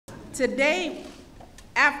Today,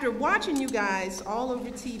 after watching you guys all over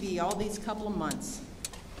TV all these couple of months,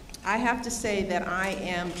 I have to say that I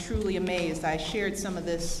am truly amazed. I shared some of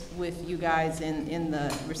this with you guys in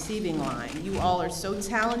the receiving line. You all are so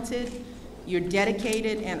talented, you're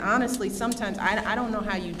dedicated, and honestly, sometimes I don't know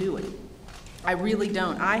how you do it. I really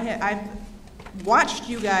don't. I've watched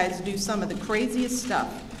you guys do some of the craziest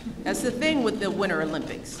stuff. That's the thing with the Winter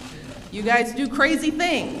Olympics. You guys do crazy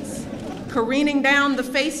things. Careening down the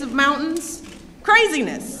face of mountains,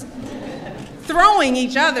 craziness. Throwing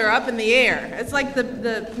each other up in the air. It's like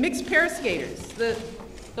the mixed pair skaters. The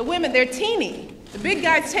women, they're teeny. The big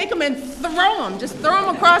guys take them and throw them, just throw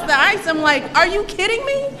them across the ice. I'm like, are you kidding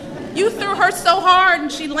me? You threw her so hard and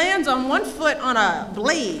she lands on one foot on a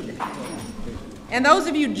blade. And those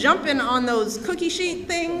of you jumping on those cookie sheet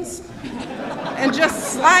things and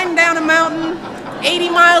just sliding down a mountain 80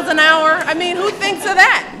 miles an hour, I mean, who thinks of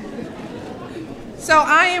that? So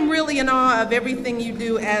I am really in awe of everything you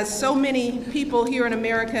do, as so many people here in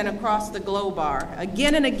America and across the globe are.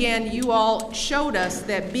 Again and again, you all showed us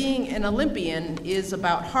that being an Olympian is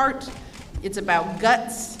about heart, it's about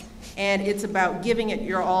guts, and it's about giving it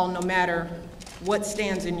your all no matter what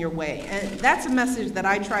stands in your way. And that's a message that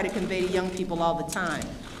I try to convey to young people all the time.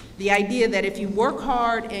 The idea that if you work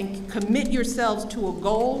hard and commit yourselves to a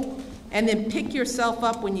goal and then pick yourself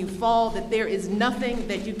up when you fall, that there is nothing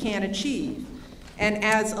that you can't achieve. And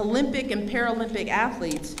as Olympic and Paralympic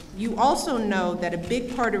athletes, you also know that a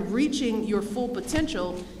big part of reaching your full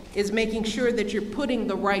potential is making sure that you're putting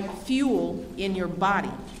the right fuel in your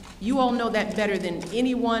body. You all know that better than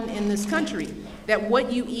anyone in this country, that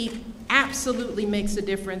what you eat absolutely makes a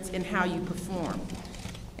difference in how you perform.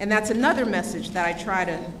 And that's another message that I try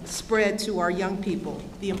to spread to our young people,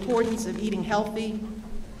 the importance of eating healthy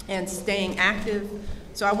and staying active.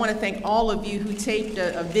 So I want to thank all of you who taped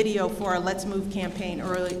a video for our Let's Move campaign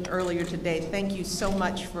earlier today. Thank you so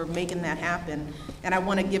much for making that happen. And I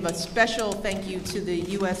want to give a special thank you to the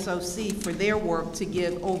USOC for their work to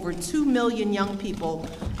give over 2 million young people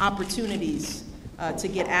opportunities to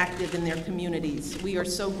get active in their communities. We are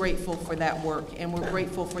so grateful for that work, and we're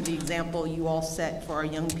grateful for the example you all set for our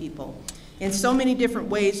young people. In so many different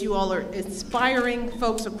ways, you all are inspiring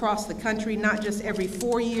folks across the country, not just every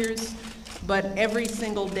 4 years, but every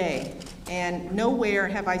single day. And nowhere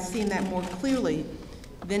have I seen that more clearly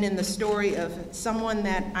than in the story of someone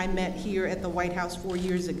that I met here at the White House 4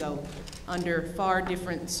 years ago under far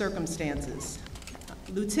different circumstances.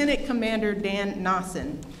 Lieutenant Commander Dan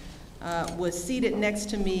Nosson was seated next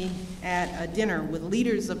to me at a dinner with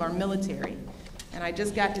leaders of our military. And I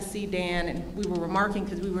just got to see Dan, and we were remarking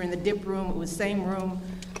because we were in the dip room, it was the same room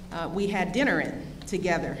we had dinner in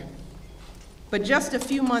together. But just a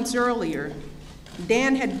few months earlier,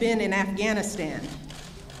 Dan had been in Afghanistan.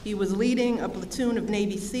 He was leading a platoon of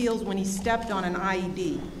Navy SEALs when he stepped on an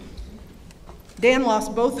IED. Dan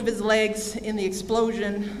lost both of his legs in the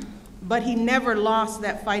explosion, but he never lost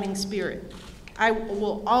that fighting spirit. I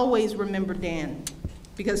will always remember Dan,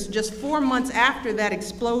 because just 4 months after that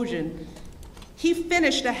explosion, he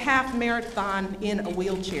finished a half marathon in a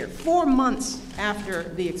wheelchair, 4 months after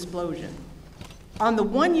the explosion. On the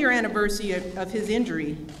 1-year anniversary of his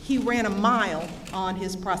injury, he ran a mile on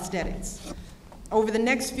his prosthetics. Over the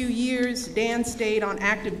next few years, Dan stayed on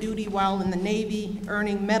active duty while in the Navy,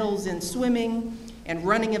 earning medals in swimming and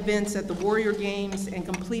running events at the Warrior Games and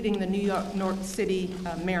completing the New York City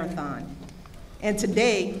Marathon. And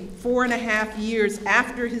today, 4.5 years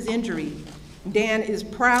after his injury, Dan is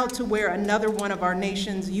proud to wear another one of our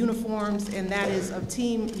nation's uniforms, and that is of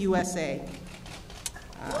Team USA.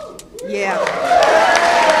 Yeah.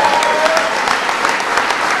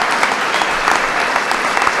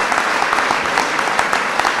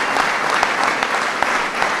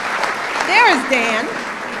 There's Dan.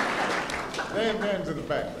 Dan's in the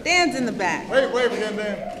back. Dan's in the back. Wave again,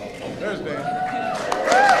 Dan. There's Dan.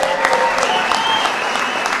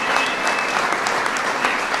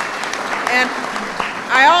 And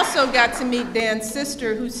I also got to meet Dan's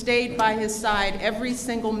sister, who stayed by his side every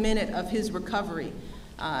single minute of his recovery.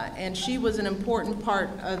 And she was an important part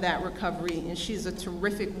of that recovery, and she's a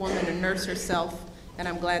terrific woman, a nurse herself, and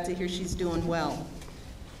I'm glad to hear she's doing well.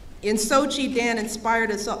 In Sochi, Dan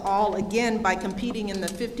inspired us all again by competing in the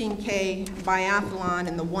 15K biathlon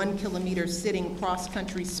and the 1 kilometer sitting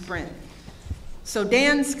cross-country sprint. So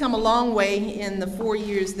Dan's come a long way in the 4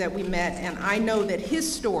 years that we met, and I know that his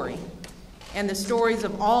story and the stories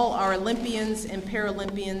of all our Olympians and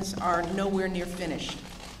Paralympians are nowhere near finished.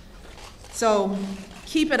 So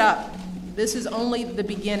keep it up. This is only the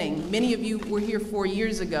beginning. Many of you were here 4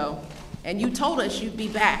 years ago, and you told us you'd be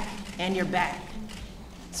back, and you're back.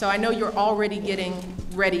 So I know you're already getting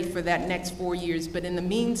ready for that next 4 years, but in the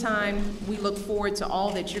meantime, we look forward to all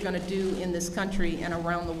that you're going to do in this country and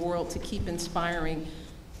around the world to keep inspiring,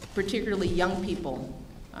 particularly young people,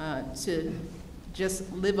 to just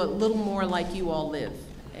live a little more like you all live,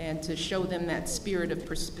 and to show them that spirit of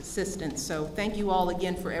persistence. So thank you all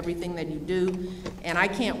again for everything that you do, and I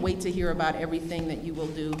can't wait to hear about everything that you will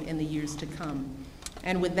do in the years to come.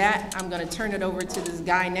 And with that, I'm going to turn it over to this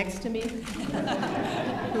guy next to me,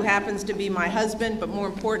 who happens to be my husband, but more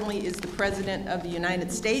importantly is the President of the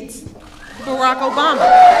United States, Barack Obama.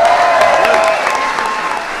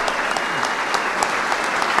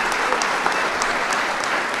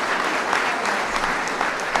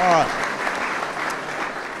 All right.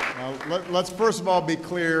 Now, let's first of all be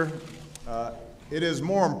clear. It is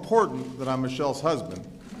more important that I'm Michelle's husband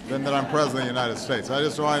than that I'm President of the United States. I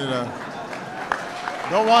just wanted to,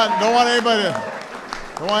 don't want anybody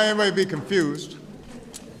to be confused.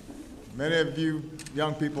 Many of you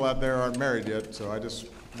young people out there aren't married yet, so I just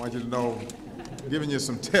want you to know, giving you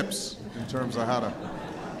some tips in terms of how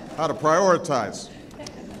to prioritize.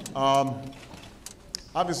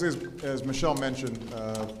 Obviously, as Michelle mentioned,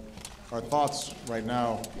 our thoughts right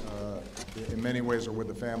now, in many ways, are with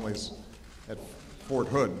the families at Fort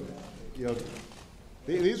Hood. You know,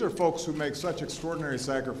 these are folks who make such extraordinary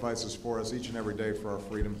sacrifices for us each and every day for our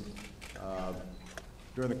freedom.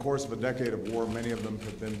 During the course of a decade of war, many of them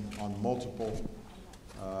have been on multiple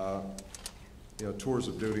tours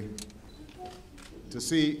of duty. To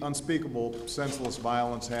see unspeakable, senseless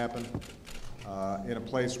violence happen in a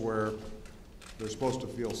place where they're supposed to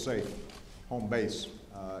feel safe, home base,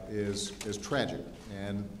 is tragic.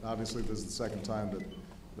 And obviously this is the second time that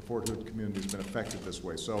the Fort Hood community has been affected this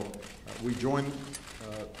way. So we join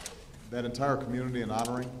that entire community in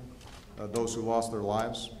honoring those who lost their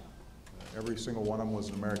lives. Every single one of them was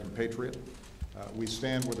an American patriot. We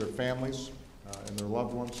stand with their families and their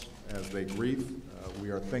loved ones as they grieve.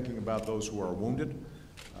 We are thinking about those who are wounded.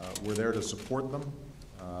 We're there to support them.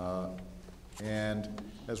 And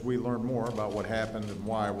as we learn more about what happened and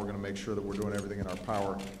why, we're going to make sure that we're doing everything in our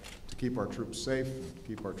power to keep our troops safe,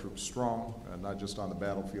 keep our troops strong, not just on the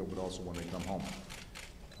battlefield, but also when they come home.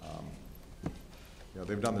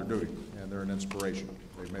 They've done their duty, and they're an inspiration.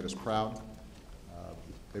 They've made us proud.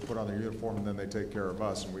 They put on their uniform, and then they take care of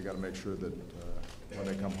us, and we got to make sure that when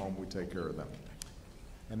they come home, we take care of them.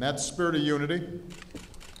 And that spirit of unity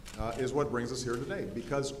is what brings us here today,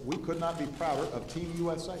 because we could not be prouder of Team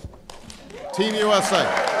USA. Team USA.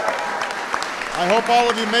 I hope all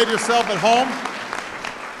of you made yourself at home.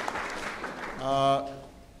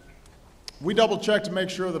 We double-checked to make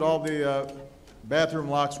sure that all the bathroom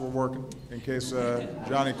locks were working in case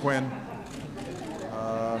Johnny Quinn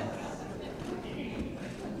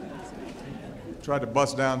tried to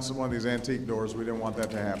bust down one of these antique doors. We didn't want that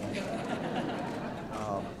to happen.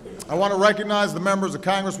 I want to recognize the members of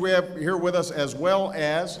Congress we have here with us, as well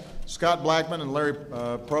as Scott Blackman and Larry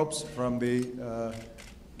Probst from the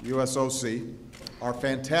USOC, our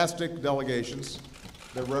fantastic delegations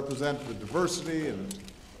that represent the diversity and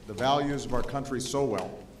the values of our country so well.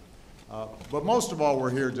 But most of all, we're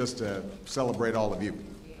here just to celebrate all of you,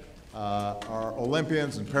 our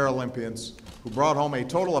Olympians and Paralympians, who brought home a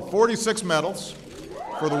total of 46 medals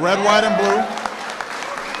for the red, white, and blue.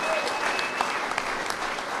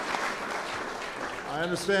 I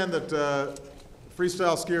understand that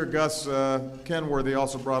freestyle skier Gus Kenworthy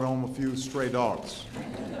also brought home a few stray dogs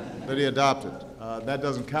that he adopted. That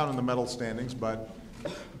doesn't count in the medal standings, but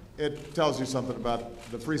it tells you something about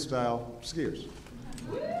the freestyle skiers.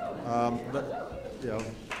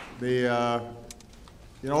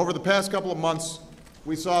 Over the past couple of months,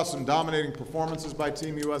 we saw some dominating performances by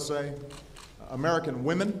Team USA. American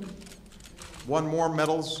women won more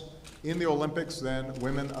medals in the Olympics than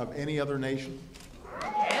women of any other nation.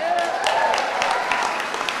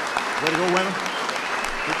 Way to go, women.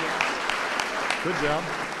 Good job.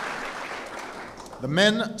 The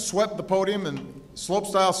men swept the podium in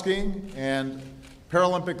slopestyle skiing and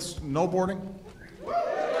Paralympic snowboarding.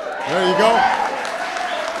 There you go.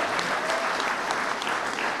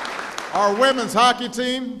 Our women's hockey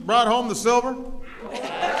team brought home the silver.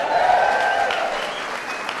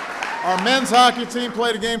 Our men's hockey team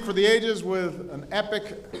played a game for the ages with an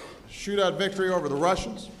epic shootout victory over the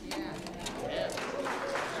Russians.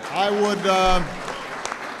 I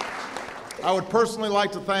would personally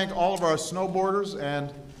like to thank all of our snowboarders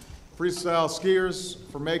and freestyle skiers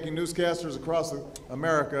for making newscasters across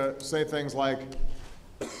America say things like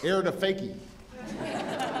air to fakie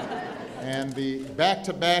and the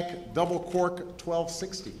back-to-back double cork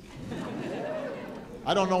 1260.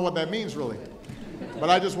 I don't know what that means really, but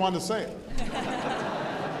I just wanted to say it.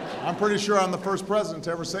 I'm pretty sure I'm the first president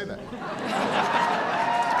to ever say that. I'm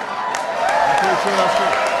pretty sure that's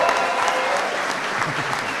true.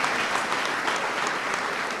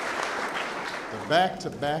 The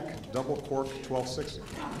back-to-back double cork 1260.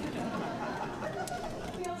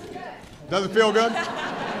 Does it feel good?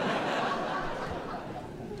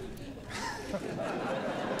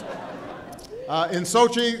 In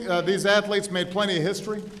Sochi, these athletes made plenty of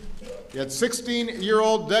history. You had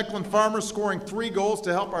 16-year-old Declan Farmer scoring 3 goals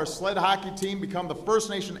to help our sled hockey team become the first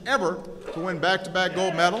nation ever to win back-to-back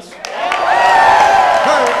gold medals. Hey!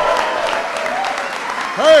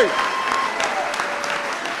 Hey!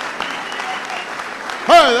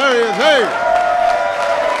 Hey, there he is. Hey!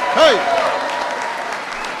 Hey!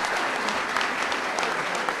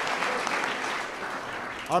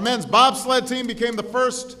 Our men's bobsled team became the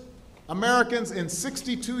first Americans in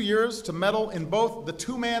 62 years to medal in both the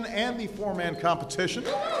 2-man and the 4-man competition.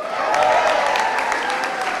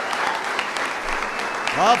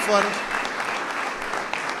 Bobsledders.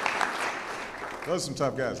 Those are some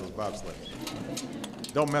tough guys, those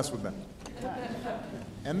bobsledders. Don't mess with them.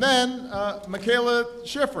 And then Michaela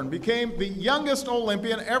Schifrin became the youngest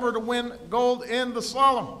Olympian ever to win gold in the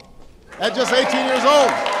slalom at just 18 years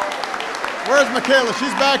old. Where's Michaela?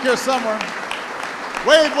 She's back here somewhere.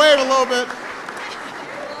 Wave a little bit.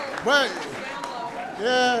 Wait.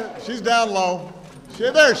 Yeah, she's down low.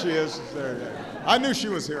 There she is. There, yeah. I knew she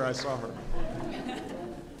was here. I saw her.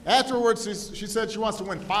 Afterwards, she said she wants to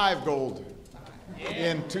win 5 gold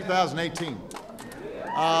in 2018.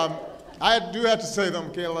 I do have to say, though,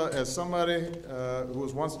 Michaela, as somebody who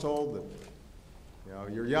was once told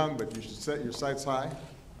that you're young, but you should set your sights high,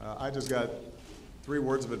 I just got 3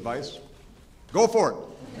 words of advice. Go for it.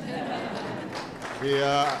 We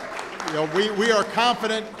are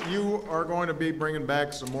confident you are going to be bringing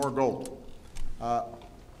back some more gold.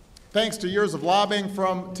 Thanks to years of lobbying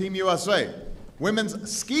from Team USA, women's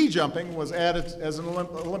ski jumping was added as an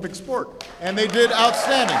Olympic sport, and they did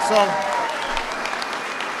outstanding. So,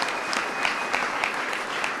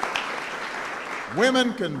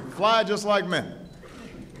 women can fly just like men.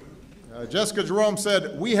 Jessica Jerome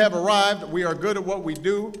said, "We have arrived, we are good at what we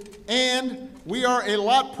do, and we are a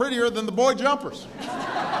lot prettier than the boy jumpers,"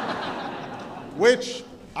 which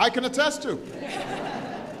I can attest to.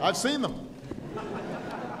 I've seen them.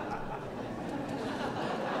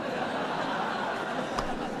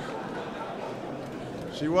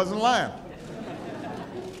 She wasn't lying.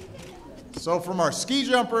 So from our ski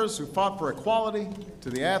jumpers who fought for equality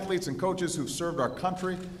to the athletes and coaches who've served our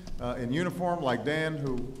country in uniform, like Dan,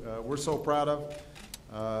 who we're so proud of,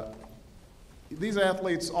 these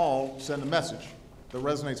athletes all send a message that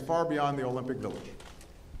resonates far beyond the Olympic Village.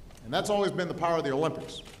 And that's always been the power of the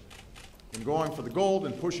Olympics. In going for the gold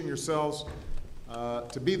and pushing yourselves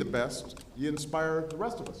to be the best, you inspire the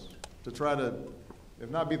rest of us to try to, if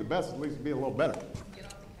not be the best, at least be a little better.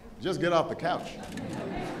 Just get off the couch.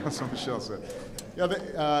 That's what Michelle said.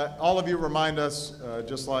 Yeah, all of you remind us,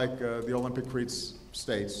 just like the Olympic Creed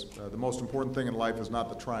states, the most important thing in life is not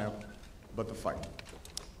the triumph, but the fight.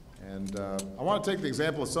 And I want to take the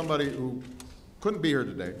example of somebody who couldn't be here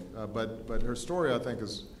today, but her story, I think,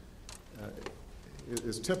 is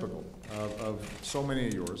typical of so many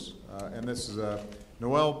of yours. And this is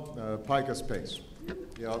Noelle Picus Pace.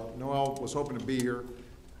 Noelle was hoping to be here,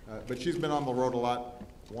 but she's been on the road a lot,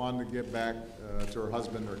 wanted to get back to her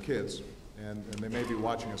husband, her kids, and they may be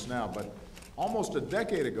watching us now. But almost a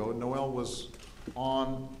decade ago, Noelle was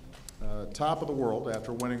on top of the world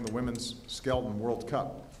after winning the Women's Skeleton World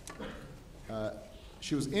Cup.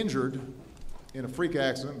 She was injured in a freak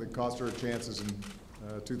accident that cost her her chances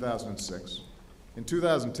in 2006. In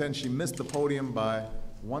 2010, she missed the podium by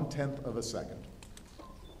 1/10 of a second.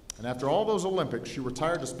 And after all those Olympics, she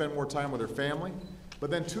retired to spend more time with her family. But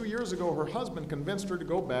then 2 years ago, her husband convinced her to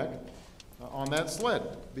go back on that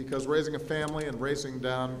sled, because raising a family and racing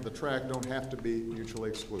down the track don't have to be mutually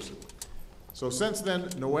exclusive. So since then,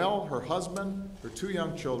 Noelle, her husband, her 2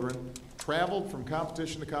 young children, traveled from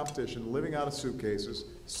competition to competition, living out of suitcases,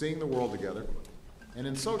 seeing the world together. And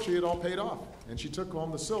in Sochi, it all paid off. And she took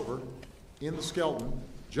home the silver in the skeleton,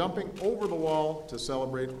 jumping over the wall to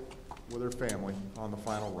celebrate with her family on the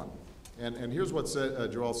final run. And here's what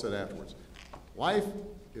Joelle said afterwards. Life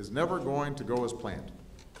is never going to go as planned.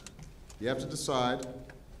 You have to decide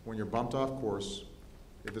when you're bumped off course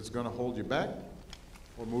if it's going to hold you back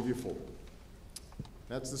or move you forward.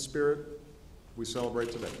 That's the spirit we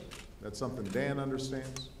celebrate today. That's something Dan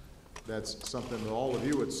understands. That's something that all of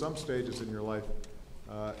you at some stages in your life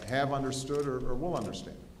have understood or will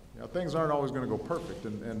understand. You know, things aren't always going to go perfect.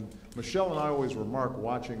 And Michelle and I always remark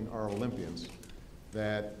watching our Olympians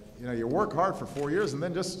that you know, you work hard for 4 years and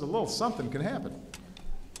then just a little something can happen.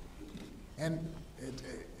 And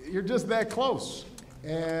you're just that close.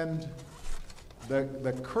 And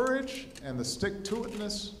the courage and the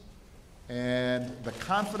stick-to-itness and the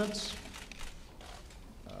confidence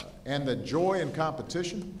and the joy in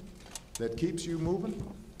competition that keeps you moving,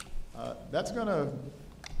 that's gonna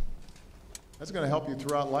help you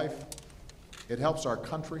throughout life. It helps our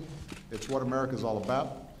country. It's what America's all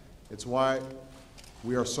about. It's why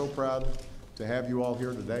we are so proud to have you all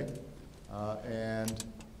here today.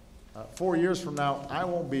 4 years from now, I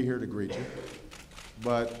won't be here to greet you,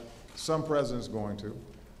 but some president's going to.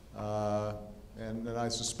 And I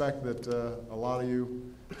suspect that a lot of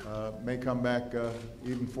you may come back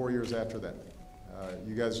even 4 years after that.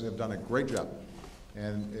 You guys have done a great job.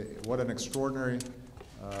 And what an extraordinary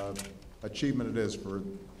achievement it is for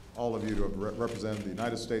all of you to have represented the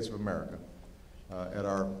United States of America at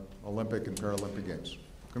our Olympic and Paralympic Games.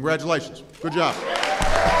 Congratulations. Good job.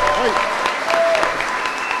 Wait.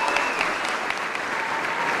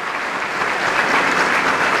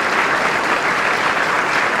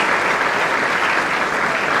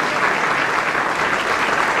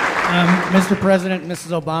 Mr. President,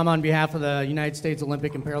 Mrs. Obama, on behalf of the United States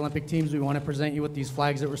Olympic and Paralympic teams, we want to present you with these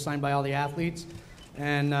flags that were signed by all the athletes.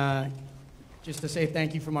 And just to say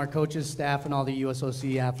thank you from our coaches, staff, and all the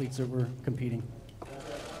USOC athletes that were competing.